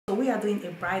So we are doing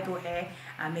a bridal hair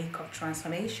and makeup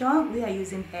transformation. We are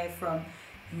using hair from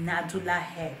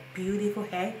NadulaHair, beautiful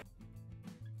hair.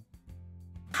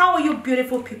 How are you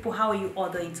beautiful people? How are you all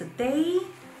doing today?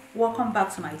 Welcome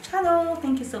back to my channel.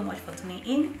 Thank you so much for tuning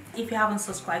in. If you haven't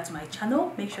subscribed to my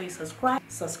channel, make sure you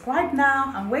subscribe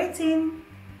now. I'm waiting.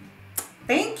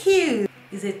 Thank you.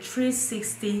 It's a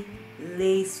 360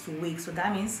 lace wig, so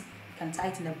that means you can tie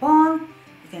it in a bun,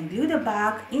 you can glue the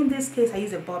back. In this case I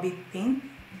use a bobby pin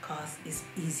because it's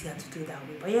easier to do that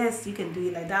way, but yes, you can do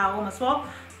it like that at home as well.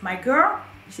 My girl,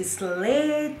 she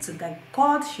slayed to the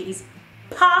god. She is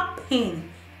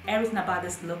popping. Everything about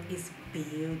this look is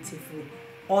beautiful,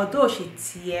 although she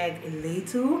teared a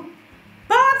little,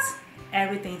 but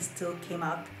everything still came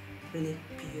out really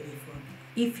beautiful.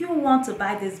 If you want to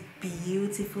buy this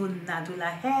beautiful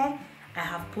NadulaHair, I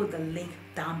have put the link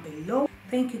down below.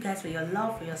 Thank you guys for your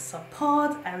love, for your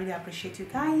support. I really appreciate you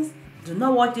guys. Do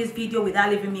not watch this video without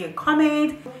leaving me a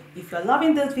comment. If you're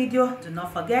loving this video, do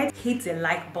not forget, hit the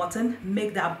like button,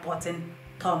 make that button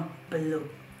turn below.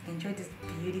 Enjoy this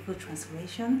beautiful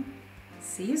transformation.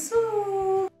 See you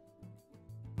soon.